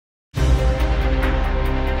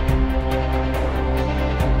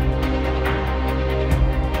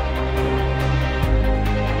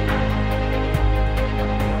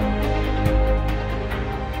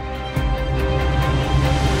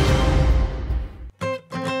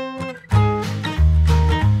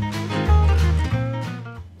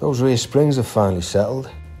Those rear springs have finally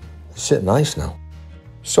settled. They sit nice now.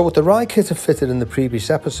 So with the ride kit fitted in the previous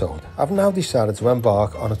episode, I've now decided to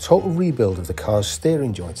embark on a total rebuild of the car's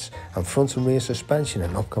steering joints and front and rear suspension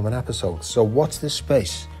in upcoming episodes, so watch this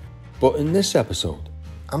space. But in this episode,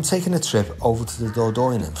 I'm taking a trip over to the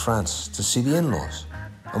Dordogne in France to see the in-laws.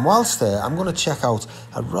 And whilst there, I'm going to check out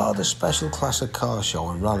a rather special classic car show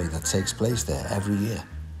and rally that takes place there every year.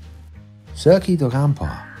 Circuit de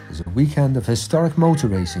Ramparts is a weekend of historic motor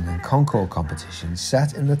racing and concours competitions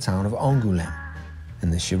set in the town of Augolême,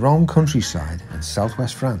 in the Gironde countryside in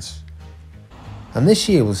southwest France. And this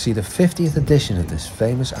year will see the 50th edition of this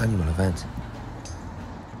famous annual event.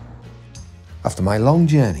 After my long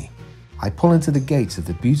journey, I pull into the gates of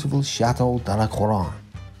the beautiful Château de la Couronne,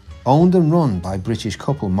 owned and run by British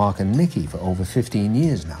couple Mark and Nikki for over 15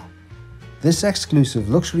 years now. This exclusive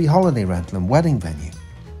luxury holiday rental and wedding venue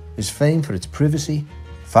is famed for its privacy,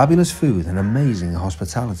 fabulous food and amazing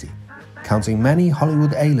hospitality, counting many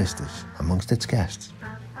Hollywood A-listers amongst its guests.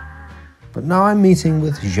 But now I'm meeting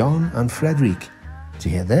with Jean and Frédéric to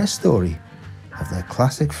hear their story of their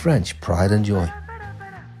classic French pride and joy.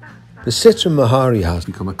 The Citroën Mahari has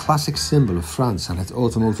become a classic symbol of France and its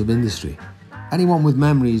automotive industry. Anyone with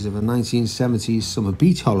memories of a 1970s summer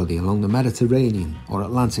beach holiday along the Mediterranean or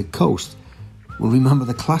Atlantic coast will remember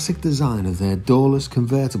the classic design of their doorless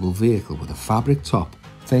convertible vehicle with a fabric top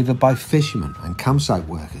favoured by fishermen and campsite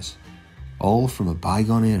workers, all from a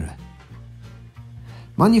bygone era.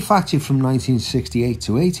 Manufactured from 1968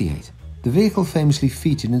 to 88, the vehicle famously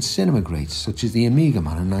featured in cinema greats such as the Amiga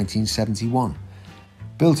Man in 1971.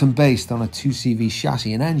 Built and based on a 2CV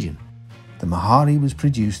chassis and engine, the Mahari was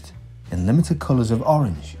produced in limited colours of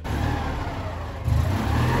orange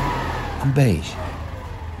and beige.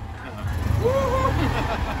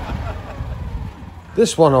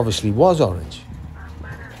 This one obviously was orange,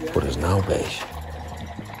 but is now beige.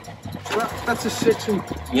 So that's a Citroën.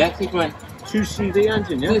 Yeah, Citroën. 2CV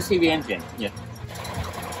engine, yeah? 2CV engine, yeah.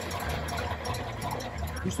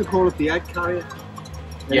 Used to call it the egg carrier.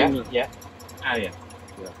 Yeah, yeah. Ah, yeah.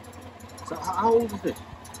 So how old is it?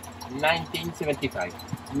 1975.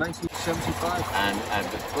 1975. And I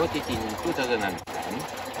bought it in 2010.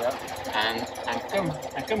 Yeah. And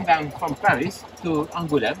I come down from Paris to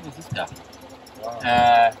Augolême with this car.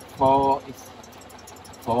 Wow. It's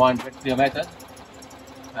 400 kilometers,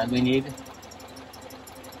 and we need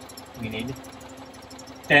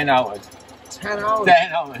 10 hours. 10 hours?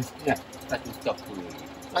 10 hours, yeah. That will stop to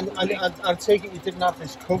And I take it you didn't have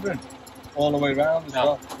this covering all the way around as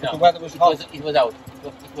well? No. The weather was hot? It was out.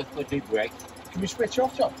 It was totally break. Can we switch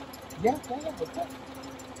off, John? Yeah.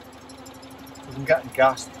 I'm getting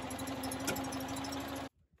gassed.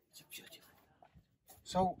 It's beautiful.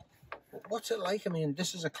 So, what's it like? I mean,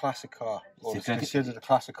 this is a classic car. Well, it's a considered a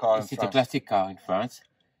classic car in France. It's a classic car in France,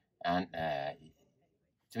 and there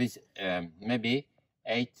is maybe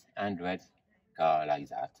 800 cars like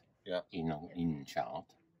that. Yeah. In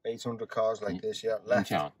Charente. 800 cars like this, yeah. Left.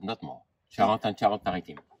 In Charente, not more. Charente and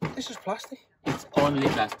Charente-Maritime. This is plastic. It's only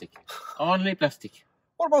plastic. Only plastic.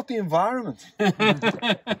 What about the environment?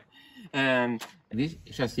 And this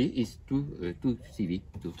chassis is 2CV.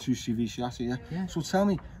 2CV chassis, yeah? Yeah. So tell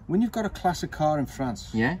me, when you've got a classic car in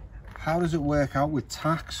France, Yeah. how does it work out with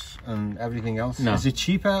tax and everything else? No. Is it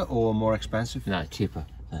cheaper or more expensive? No, cheaper.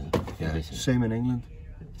 Yeah. Same in England.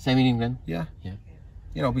 Same in England. Yeah. Yeah.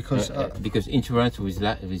 You know, because insurance with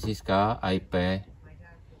this car, I pay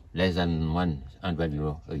less than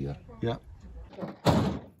 €100 a year. yeah.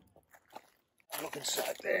 Look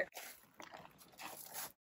inside there.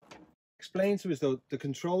 Explain to us though the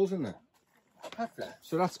controls in there.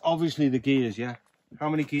 So that's obviously the gears, yeah. How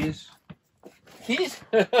many gears? Keys?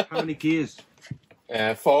 How many gears?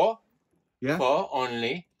 4. Yeah. 4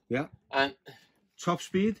 only. Yeah. And Top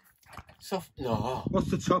speed? no. What's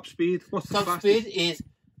the top speed? What's the Top fastest? speed is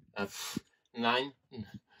 90.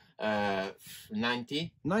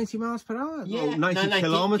 90 miles per hour? Yeah, Oh, 90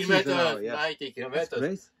 kilometers an hour, yeah. 90 kilometers. That's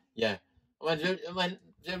great. Yeah. When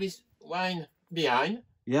there is wine behind,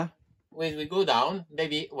 Yeah. when we go down,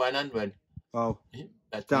 maybe 100. Oh,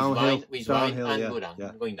 But Downhill, with downhill, wine and yeah, go down,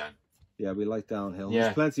 yeah. going down. yeah, we like downhill. Yeah.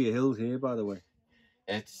 There's plenty of hills here, by the way.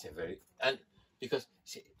 It's a very, and because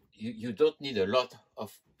see, you don't need a lot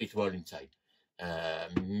of petrol inside.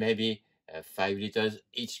 Maybe 5 liters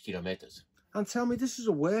each kilometers. And tell me, this is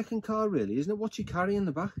a working car, really, isn't it? What you carry in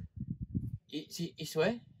the back? It's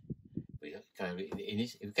way. We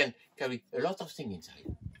can carry a lot of things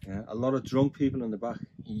inside. Yeah, a lot of drunk people in the back.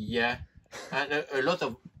 Yeah, and a lot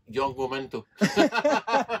of young women too.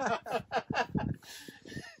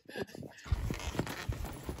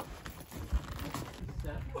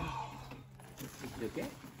 Okay.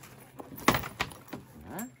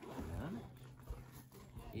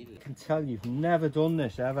 can tell you've never done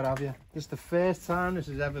this ever, have you? This is the first time this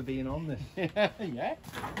has ever been on this. Yeah.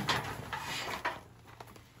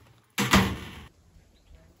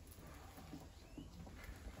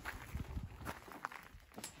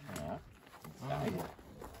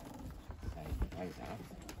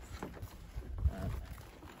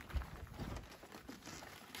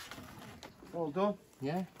 All done?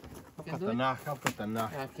 Yeah. I've got the knack, I've got the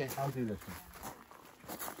knack. Okay. I'll do this one.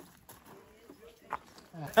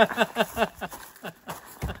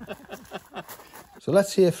 So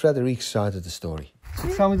let's hear Frederique's side of the story.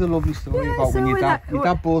 Tell me the lovely story about when your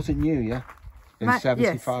dad bought it new, yeah? In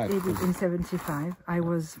 75. Yes, he did in 75. I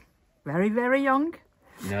was very, very young.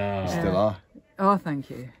 No. Still are. Oh, thank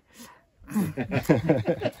you.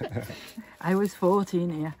 I was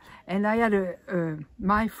 14, yeah. And I had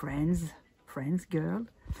my friend's girl.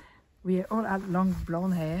 We all had long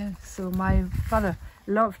blonde hair. So my father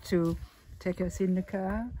loved to take us in the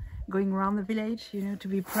car, going around the village, you know, to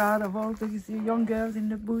be proud of all these young girls in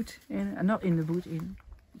the boot. Not in the boot, in...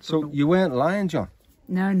 So you weren't lying, John?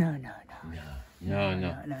 No. No.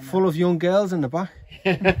 Full of young girls in the back?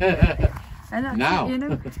 And that's, Now. you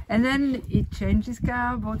know, and then he changed his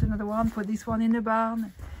car, bought another one, put this one in the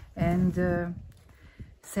barn, and long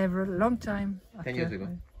time after, 10 years ago.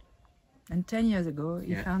 And 10 years ago,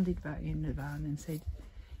 he Yeah. found it back in the barn and said,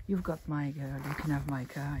 "You've got my girl, you can have my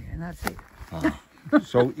car," and that's it. Oh.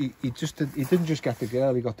 So he didn't just get the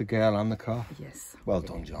girl, he got the girl and the car. Yes. Well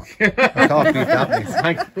done, John. I can't beat that, mate.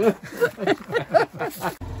 Thank you.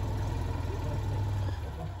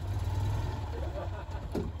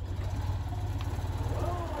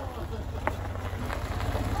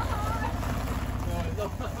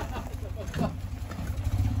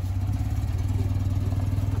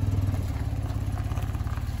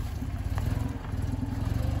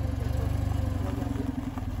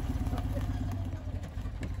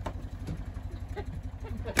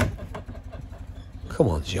 Come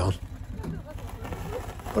on, John.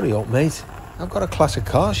 Hurry up, mate. I've got a classic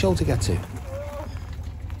car show to get to.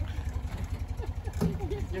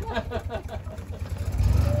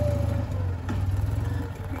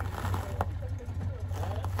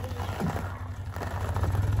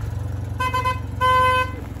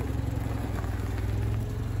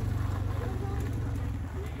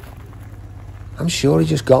 I'm sure he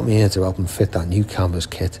just got me here to help him fit that new canvas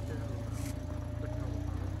kit.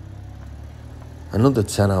 Another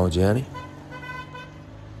 10-hour journey.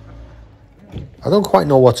 I don't quite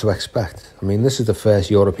know what to expect. I mean, this is the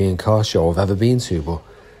first European car show I've ever been to, but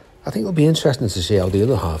I think it'll be interesting to see how the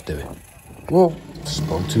other half do it. Whoa,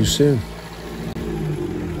 spoke too soon.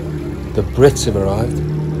 The Brits have arrived.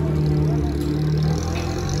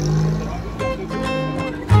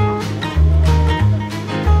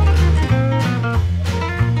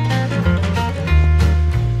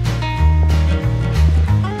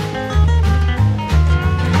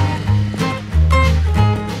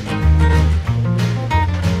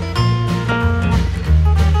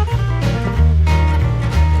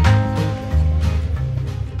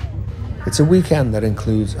 It's a weekend that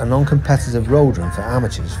includes a non-competitive road run for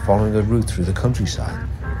amateurs following a route through the countryside,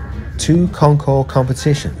 2 concours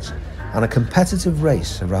competitions and a competitive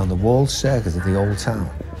race around the walled circuit of the old town,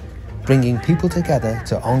 bringing people together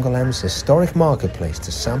to Augolême's historic marketplace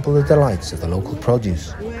to sample the delights of the local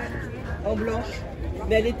produce. En blanche,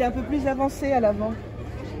 mais elle était un peu plus avancée à l'avant.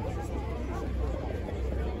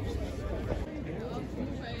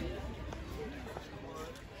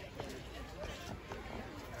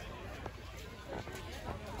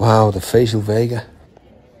 Wow, the facial Vega.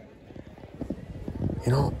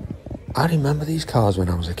 You know, I remember these cars when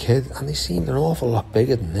I was a kid and they seemed an awful lot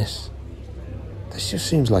bigger than this. This just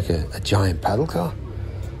seems like a giant pedal car.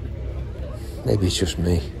 Maybe it's just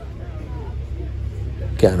me.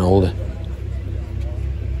 Getting older.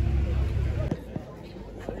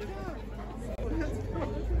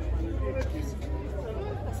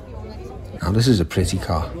 Now this is a pretty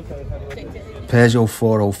car. Peugeot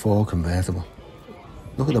 404 convertible.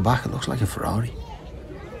 Look at the back, it looks like a Ferrari.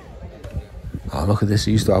 Oh, look at this,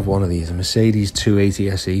 I used to have one of these, a Mercedes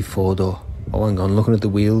 280 SE 4-door. Oh, hang on, looking at the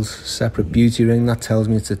wheels, separate beauty ring, that tells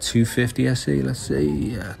me it's a 250 SE, let's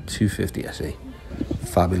see, yeah, 250 SE.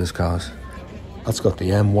 Fabulous cars. That's got the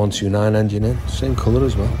M129 engine in, same colour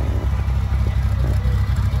as well.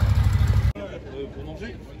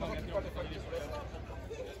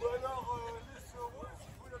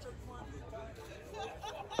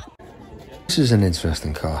 This is an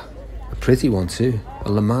interesting car. A pretty one too.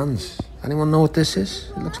 A Le Mans. Anyone know what this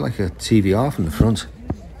is? It looks like a TVR from the front.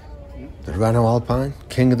 The Renault Alpine,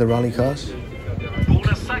 king of the rally cars. Pour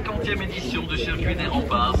la 50e édition de circuit des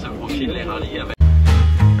Ramparts se profilent les rallyes avec...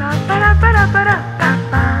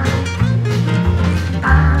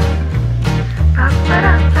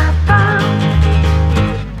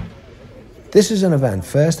 This is an event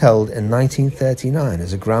first held in 1939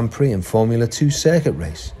 as a Grand Prix and Formula 2 circuit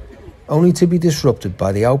race, only to be disrupted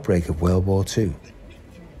by the outbreak of World War II.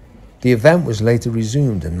 The event was later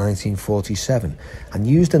resumed in 1947 and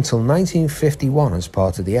used until 1951 as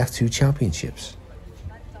part of the F2 Championships.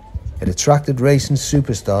 It attracted racing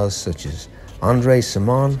superstars such as André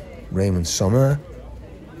Simon, Raymond Sommer,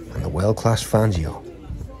 and the world-class Fangio.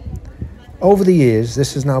 Over the years,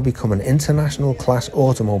 this has now become an international class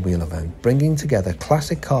automobile event, bringing together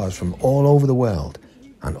classic cars from all over the world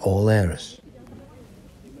and all eras.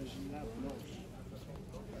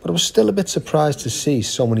 But I was still a bit surprised to see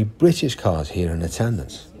so many British cars here in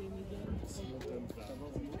attendance.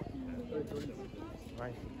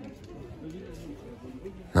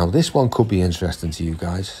 Now this one could be interesting to you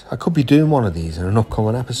guys. I could be doing one of these in an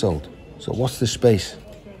upcoming episode. So watch this space.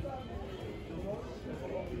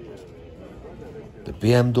 The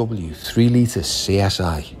BMW 3-litre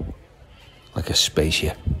CSI. Like a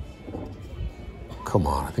spaceship. Come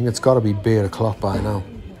on, I think it's got to be beer o'clock by now.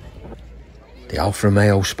 The Alfa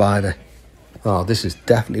Romeo Spider. Oh, this is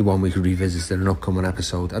definitely one we could revisit in an upcoming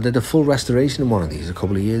episode. I did a full restoration of one of these a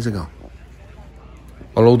couple of years ago.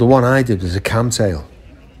 Although the one I did was a camtail.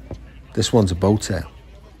 This one's a boat tail.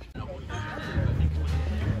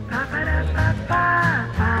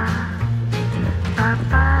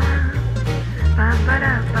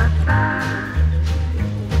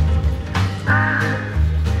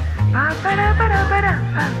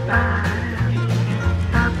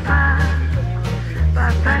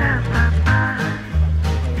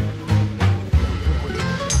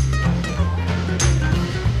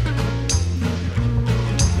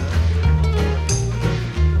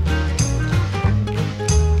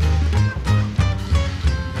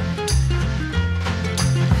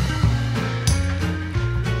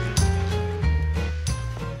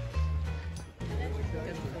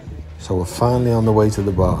 So we're finally on the way to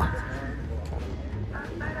the bar.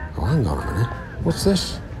 Oh, hang on a minute. What's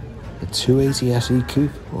this? A 280 SE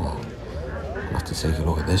Coupe? Oh, I'll have to take a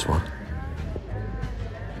look at this one.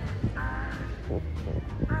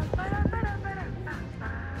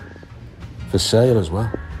 For sale as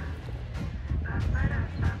well.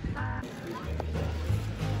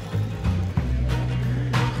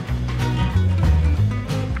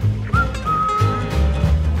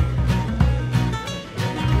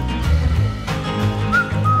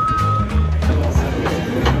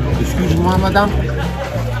 Excusez-moi, madame.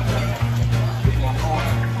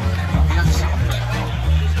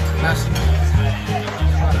 Merci.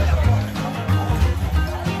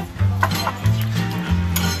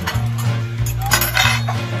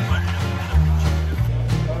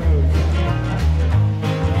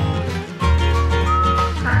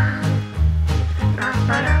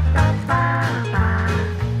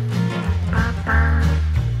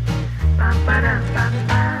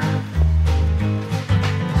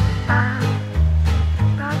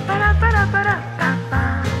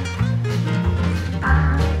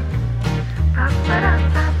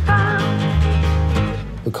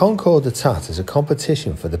 The Concours de Tat is a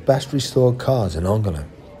competition for the best restored cars in Augolême.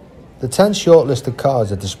 The 10 shortlisted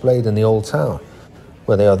cars are displayed in the Old Town,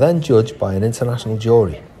 where they are then judged by an international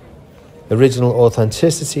jury. Original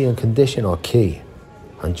authenticity and condition are key,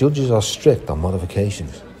 and judges are strict on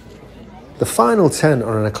modifications. The final 10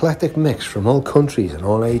 are an eclectic mix from all countries and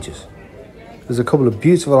all ages. There's a couple of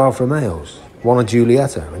beautiful Alfa Romeos, one a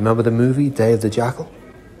Giulietta, remember the movie Day of the Jackal?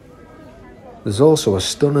 There's also a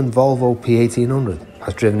stunning Volvo P1800,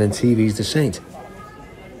 as driven in TV's The Saint.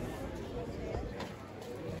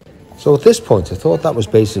 So at this point I thought that was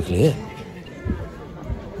basically it.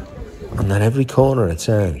 And at every corner I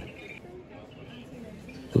turned,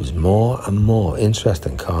 there was more and more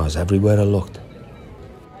interesting cars everywhere I looked.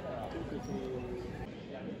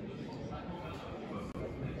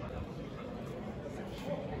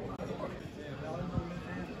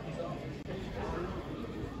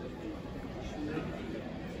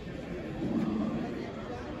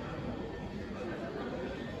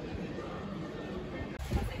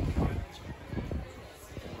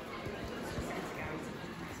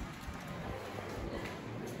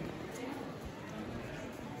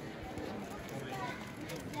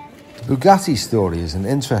 The Bugatti story is an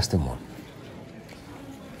interesting one.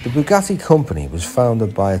 The Bugatti company was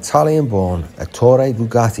founded by Italian-born Ettore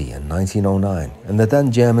Bugatti in 1909 in the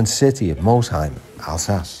then German city of Mosheim,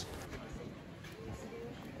 Alsace.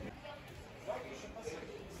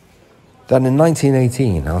 Then in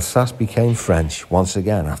 1918, Alsace became French once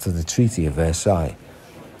again after the Treaty of Versailles,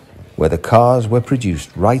 where the cars were produced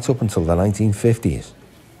right up until the 1950s.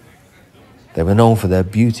 They were known for their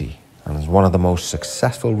beauty and as one of the most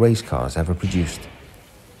successful race cars ever produced.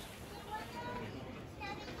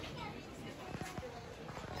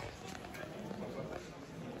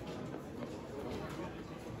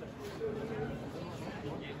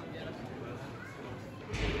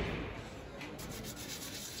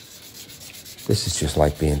 This is just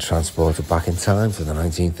like being transported back in time to the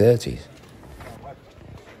 1930s.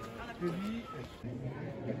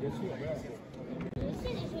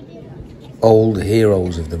 Old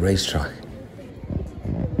heroes of the racetrack.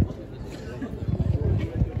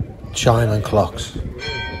 Chime and clocks.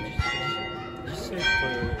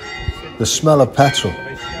 The smell of petrol.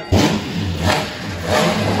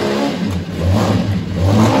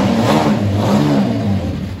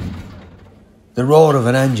 The roar of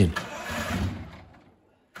an engine.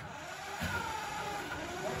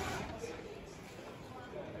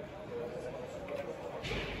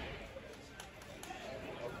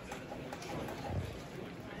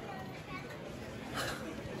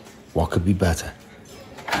 What could be better?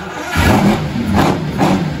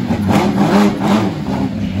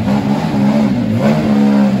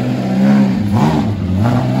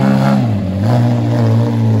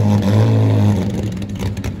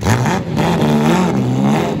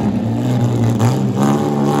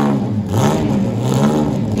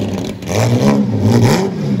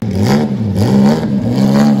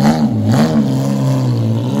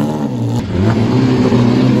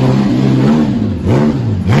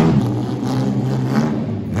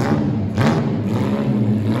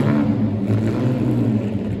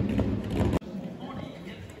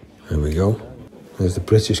 There we go. There's the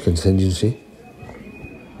British contingency.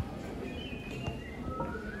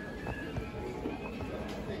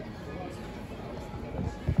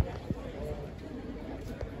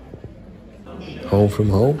 Home from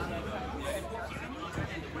home.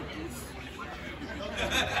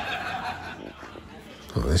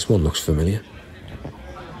 Oh, this one looks familiar.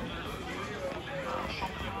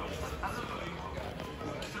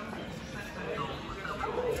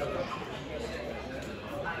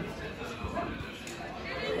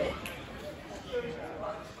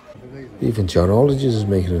 Even John Aldridge is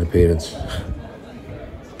making an appearance.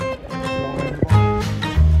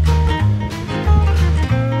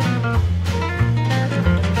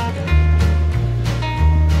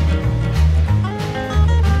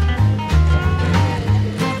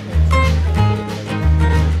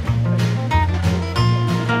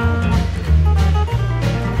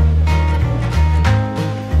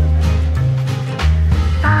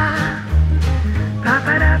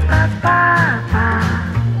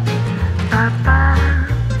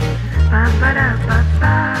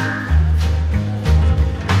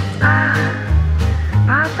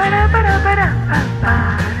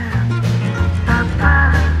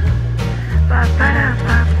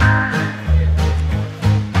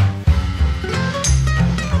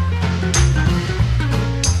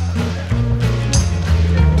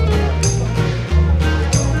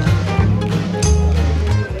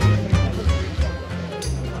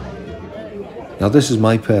 Now this is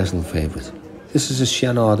my personal favourite. This is a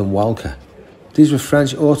Chenard and Walker. These were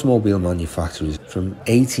French automobile manufacturers from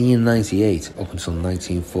 1898 up until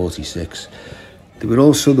 1946. They were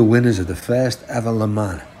also the winners of the first ever Le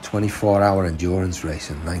Mans 24-hour endurance race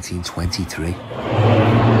in 1923.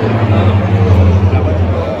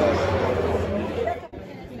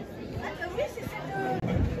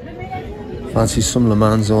 Fancy some Le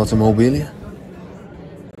Mans automobilia?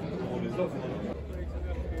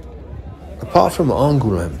 Apart from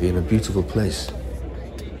Augolême being a beautiful place,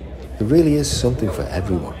 there really is something for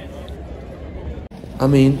everyone. I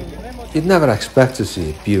mean, you'd never expect to see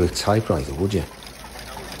a Buick typewriter, would you?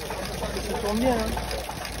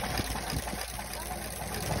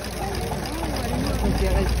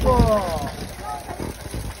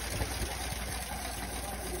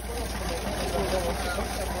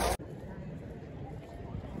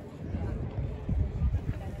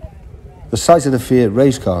 The sight of the Fiat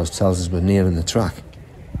race cars tells us we're nearing the track.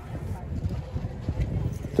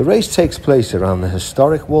 The race takes place around the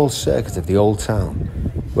historic walled circuit of the Old Town,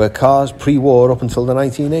 where cars pre-war up until the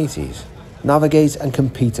 1980s navigate and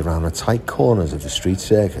compete around the tight corners of the street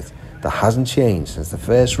circuit that hasn't changed since the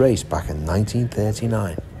first race back in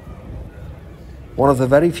 1939. One of the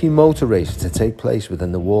very few motor races to take place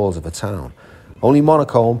within the walls of a town. Only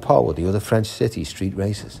Monaco and Pau are the other French city street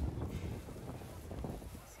races.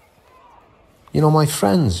 You know, my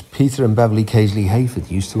friends Peter and Beverly Casely Hayford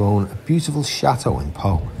used to own a beautiful chateau in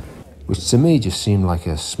Pau, which to me just seemed like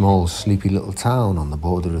a small, sleepy little town on the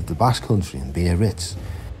border of the Basque Country and Biarritz.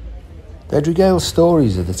 They'd regale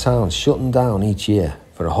stories of the town shutting down each year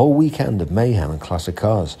for a whole weekend of mayhem and classic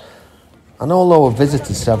cars. And although I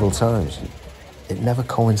visited several times, it never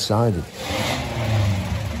coincided.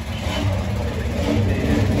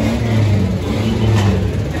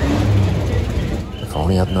 If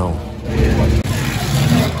only I'd known.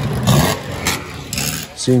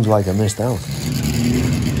 Seems like I missed out.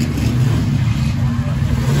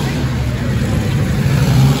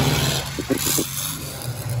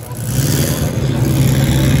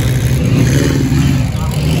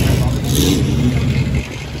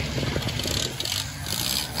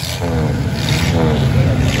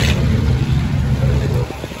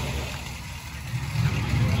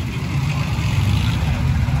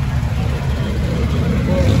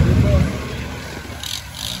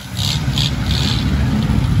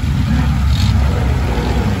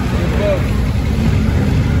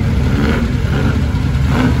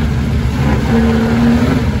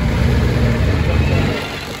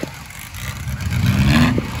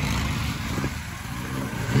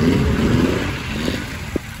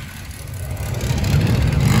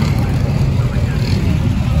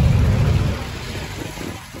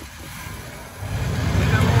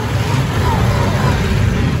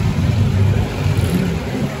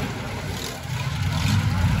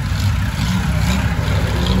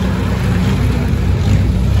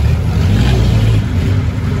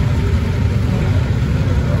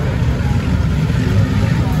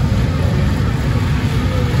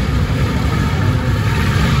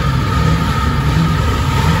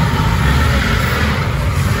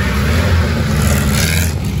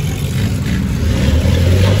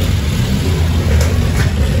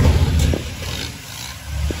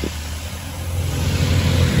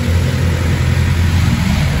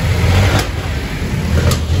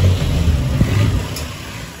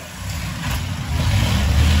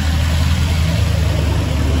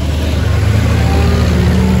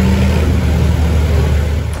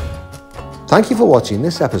 Thank you for watching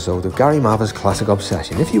this episode of Gary Mavers Classic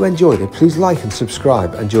Obsession. If you enjoyed it, please like and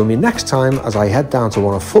subscribe and join me next time as I head down to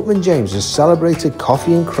one of Footman James's celebrated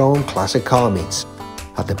coffee and chrome classic car meets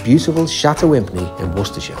at the beautiful Chateau Impney in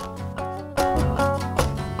Worcestershire.